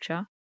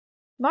culture,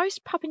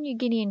 Most Papua New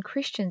Guinean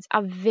Christians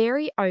are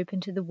very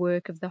open to the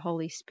work of the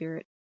Holy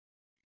Spirit.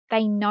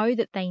 They know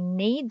that they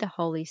need the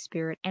Holy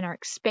Spirit and are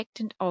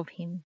expectant of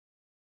Him.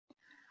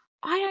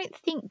 I don't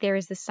think there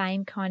is the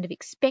same kind of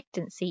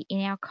expectancy in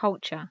our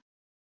culture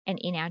and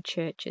in our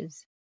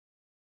churches,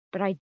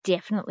 but I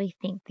definitely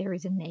think there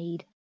is a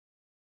need.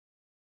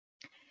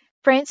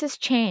 Francis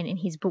Chan, in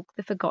his book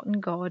The Forgotten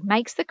God,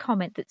 makes the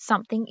comment that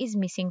something is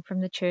missing from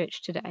the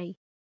church today.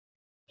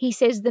 He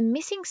says the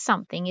missing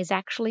something is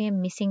actually a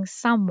missing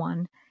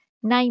someone,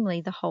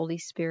 namely the Holy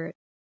Spirit.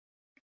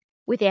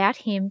 Without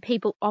Him,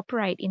 people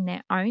operate in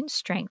their own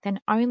strength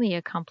and only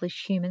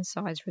accomplish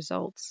human-sized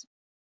results.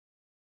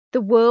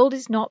 The world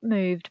is not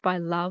moved by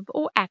love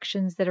or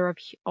actions that are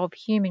of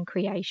human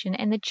creation,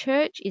 and the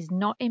church is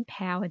not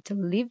empowered to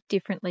live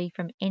differently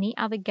from any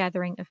other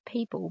gathering of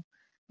people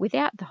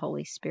without the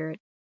Holy Spirit.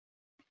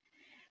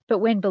 But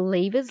when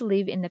believers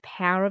live in the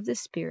power of the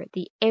Spirit,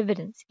 the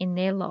evidence in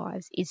their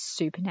lives is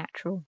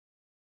supernatural.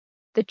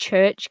 The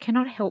church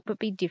cannot help but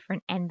be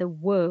different, and the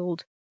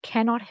world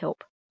cannot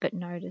help but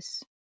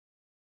notice.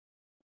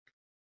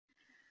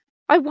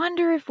 I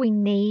wonder if we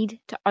need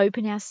to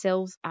open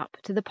ourselves up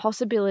to the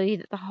possibility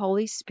that the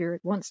Holy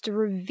Spirit wants to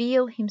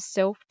reveal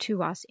Himself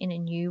to us in a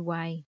new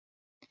way.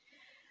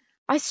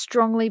 I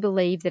strongly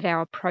believe that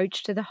our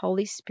approach to the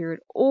Holy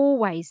Spirit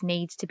always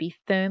needs to be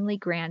firmly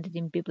grounded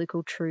in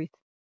biblical truth.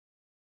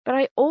 But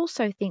I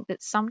also think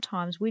that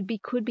sometimes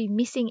could be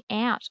missing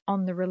out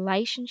on the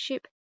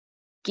relationship,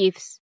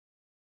 gifts,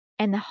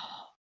 and the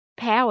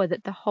power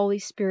that the Holy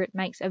Spirit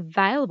makes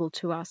available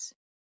to us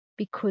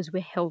because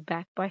we're held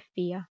back by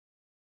fear.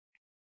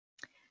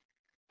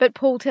 But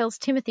Paul tells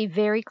Timothy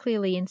very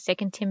clearly in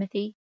 2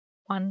 Timothy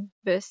 1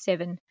 verse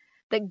 7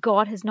 that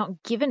God has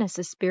not given us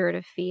a spirit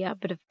of fear,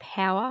 but of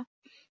power,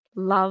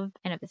 love,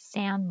 and of a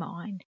sound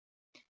mind.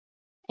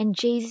 And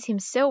Jesus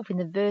Himself, in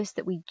the verse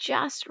that we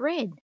just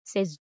read,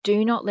 says,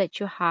 "Do not let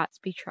your hearts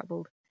be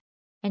troubled,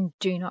 and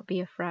do not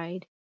be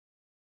afraid."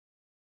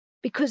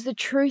 Because the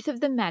truth of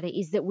the matter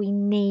is that we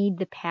need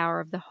the power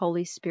of the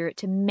Holy Spirit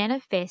to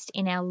manifest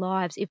in our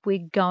lives if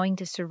we're going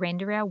to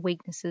surrender our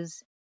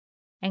weaknesses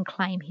and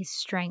claim His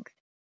strength.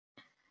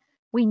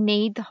 We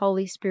need the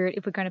Holy Spirit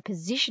if we're going to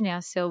position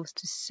ourselves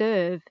to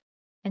serve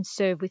and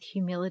serve with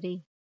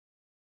humility.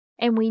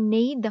 And we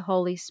need the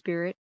Holy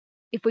Spirit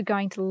if we're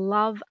going to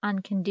love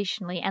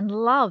unconditionally and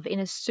love in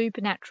a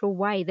supernatural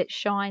way that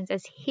shines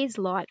as His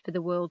light for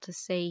the world to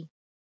see.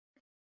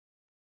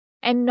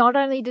 And not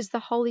only does the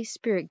Holy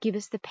Spirit give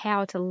us the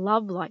power to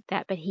love like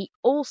that, but He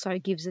also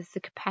gives us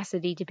the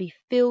capacity to be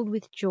filled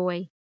with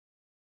joy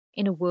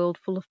in a world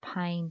full of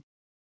pain,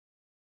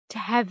 to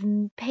have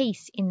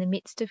peace in the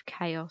midst of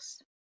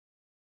chaos,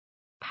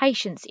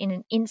 patience in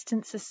an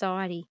instant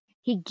society.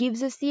 He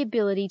gives us the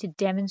ability to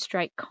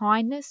demonstrate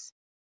kindness,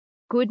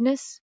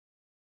 goodness,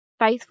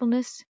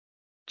 faithfulness,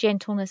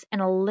 gentleness,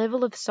 and a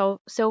level of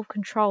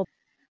self-control.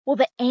 Well,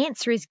 the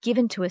answer is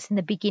given to us in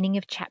the beginning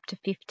of chapter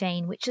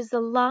 15, which is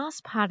the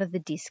last part of the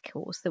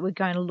discourse that we're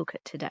going to look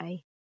at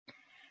today.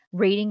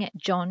 Reading at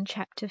John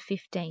chapter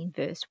 15,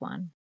 verse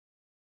 1.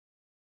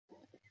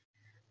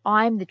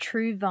 I am the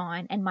true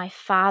vine, and my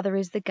Father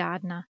is the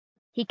gardener.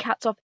 He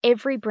cuts off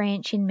every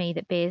branch in me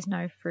that bears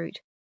no fruit,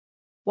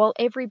 while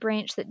every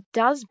branch that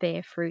does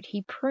bear fruit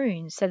He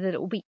prunes so that it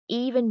will be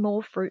even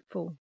more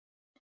fruitful.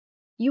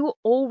 You are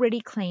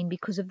already clean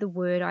because of the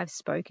word I've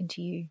spoken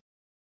to you.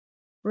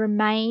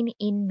 Remain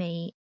in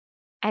me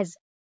as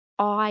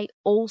I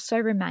also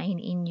remain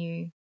in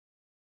you.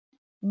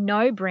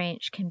 No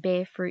branch can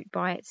bear fruit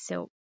by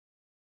itself.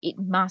 It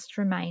must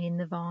remain in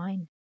the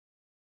vine.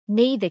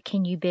 Neither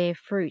can you bear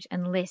fruit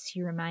unless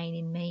you remain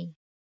in me.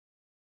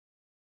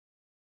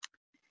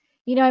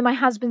 You know, my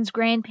husband's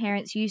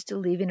grandparents used to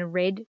live in a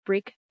red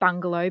brick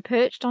bungalow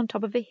perched on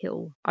top of a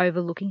hill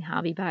overlooking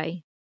Harvey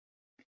Bay.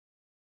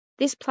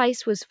 This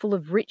place was full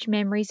of rich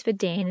memories for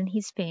Dan and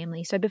his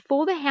family, so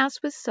before the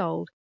house was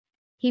sold,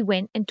 he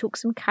went and took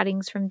some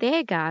cuttings from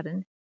their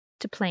garden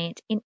to plant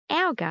in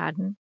our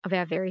garden of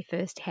our very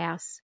first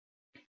house.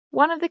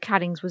 One of the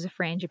cuttings was a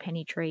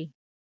frangipani tree.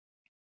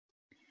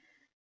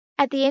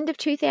 At the end of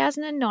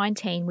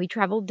 2019, we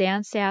travelled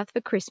down south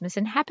for Christmas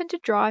and happened to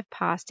drive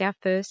past our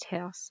first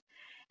house,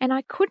 and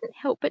I couldn't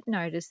help but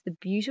notice the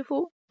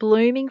beautiful,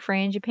 blooming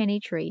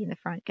frangipani tree in the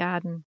front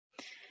garden.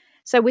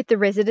 So with the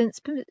residents'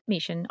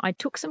 permission, I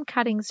took some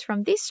cuttings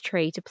from this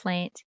tree to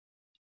plant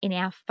in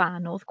our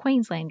far north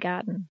Queensland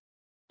garden.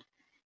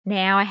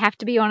 Now, I have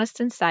to be honest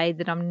and say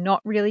that I'm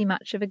not really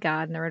much of a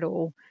gardener at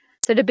all.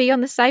 So to be on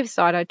the safe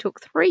side, I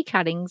took 3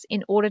 cuttings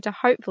in order to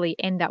hopefully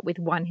end up with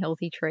 1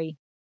 healthy tree.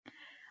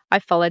 I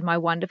followed my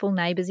wonderful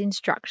neighbour's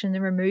instructions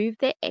and removed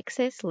their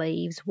excess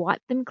leaves,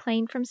 wiped them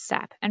clean from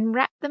sap, and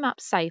wrapped them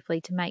up safely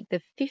to make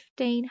the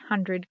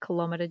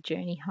 1,500-kilometre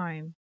journey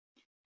home.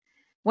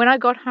 When I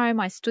got home,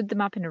 I stood them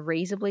up in a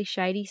reasonably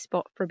shady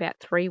spot for about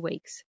 3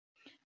 weeks.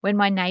 When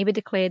my neighbour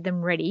declared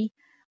them ready,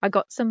 I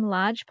got some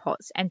large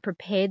pots and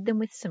prepared them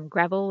with some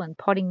gravel and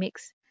potting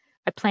mix.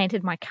 I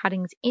planted my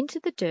cuttings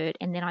into the dirt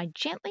and then I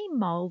gently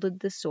moulded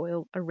the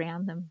soil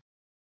around them.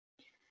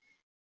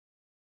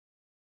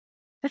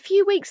 A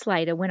few weeks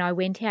later, when I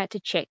went out to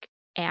check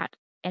out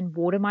and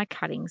water my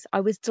cuttings,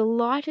 I was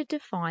delighted to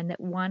find that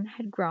one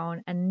had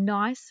grown a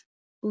nice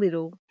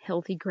little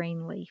healthy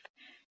green leaf,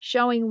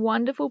 showing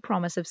wonderful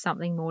promise of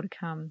something more to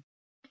come.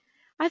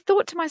 I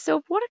thought to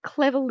myself, what a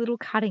clever little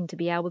cutting to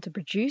be able to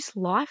produce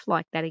life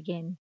like that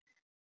again.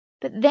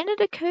 But then it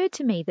occurred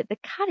to me that the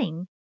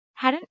cutting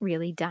hadn't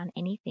really done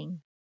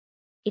anything.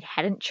 It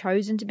hadn't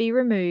chosen to be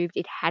removed.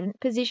 It hadn't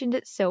positioned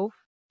itself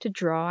to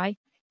dry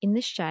in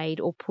the shade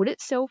or put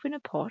itself in a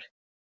pot.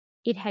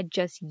 It had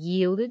just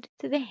yielded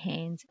to the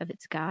hands of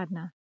its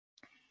gardener.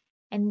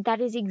 And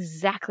that is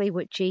exactly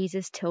what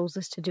Jesus tells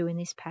us to do in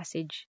this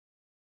passage.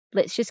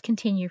 Let's just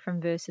continue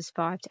from verses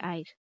 5 to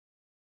 8.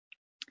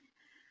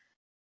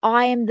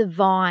 I am the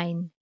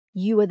vine,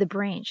 you are the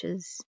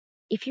branches.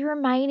 If you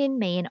remain in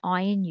me and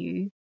I in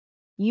you,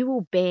 you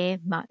will bear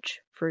much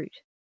fruit.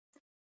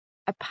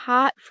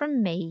 Apart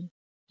from me,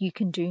 you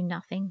can do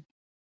nothing.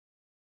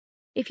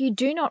 If you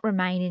do not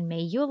remain in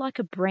me, you're like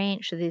a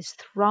branch that is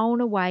thrown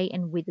away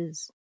and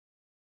withers.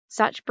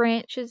 Such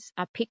branches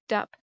are picked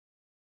up,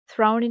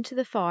 thrown into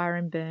the fire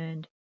and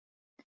burned.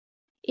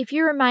 If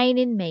you remain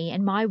in me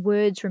and my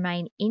words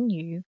remain in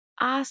you,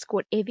 ask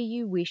whatever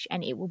you wish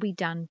and it will be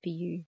done for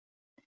you.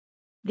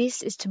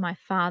 This is to my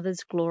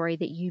Father's glory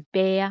that you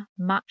bear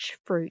much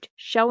fruit,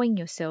 showing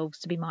yourselves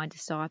to be my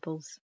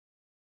disciples.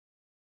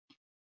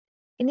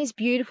 In this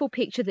beautiful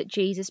picture that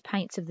Jesus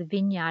paints of the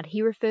vineyard,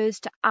 he refers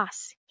to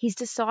us, his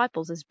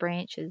disciples, as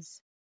branches.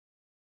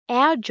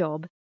 Our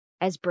job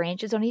as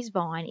branches on his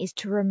vine is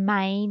to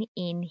remain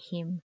in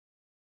him,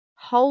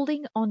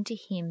 holding on to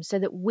him so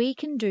that we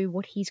can do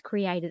what he's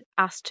created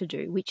us to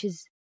do, which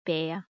is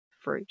bear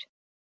fruit.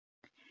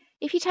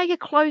 If you take a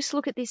close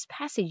look at this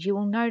passage, you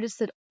will notice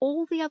that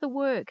all the other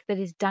work that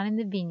is done in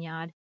the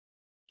vineyard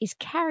is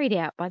carried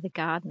out by the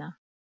gardener.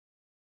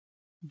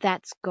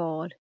 That's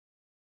God,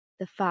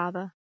 the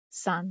Father,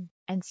 Son,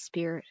 and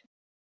Spirit.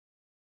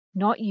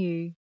 Not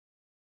you,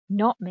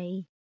 not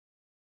me,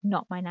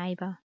 not my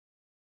neighbour.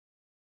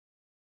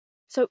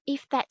 So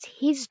if that's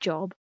his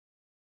job,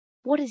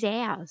 what is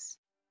ours?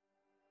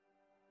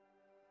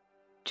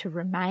 To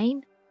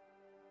remain,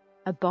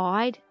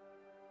 abide,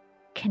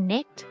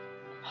 connect,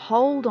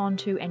 hold on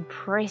to and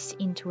press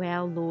into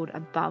our Lord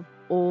above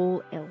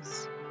all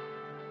else.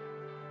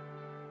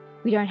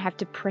 We don't have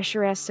to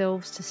pressure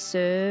ourselves to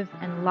serve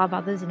and love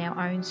others in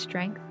our own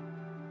strength.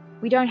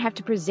 We don't have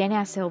to present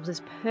ourselves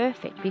as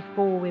perfect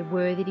before we're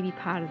worthy to be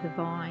part of the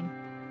vine.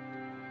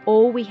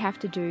 All we have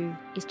to do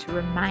is to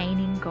remain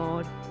in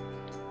God,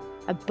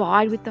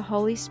 abide with the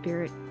Holy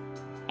Spirit,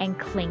 and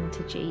cling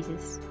to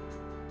Jesus.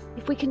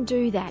 If we can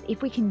do that,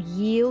 if we can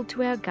yield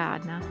to our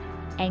gardener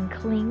and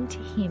cling to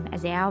him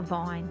as our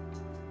vine,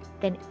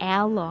 then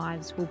our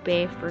lives will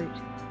bear fruit,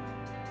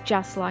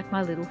 just like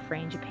my little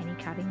frangipani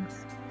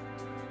cuttings.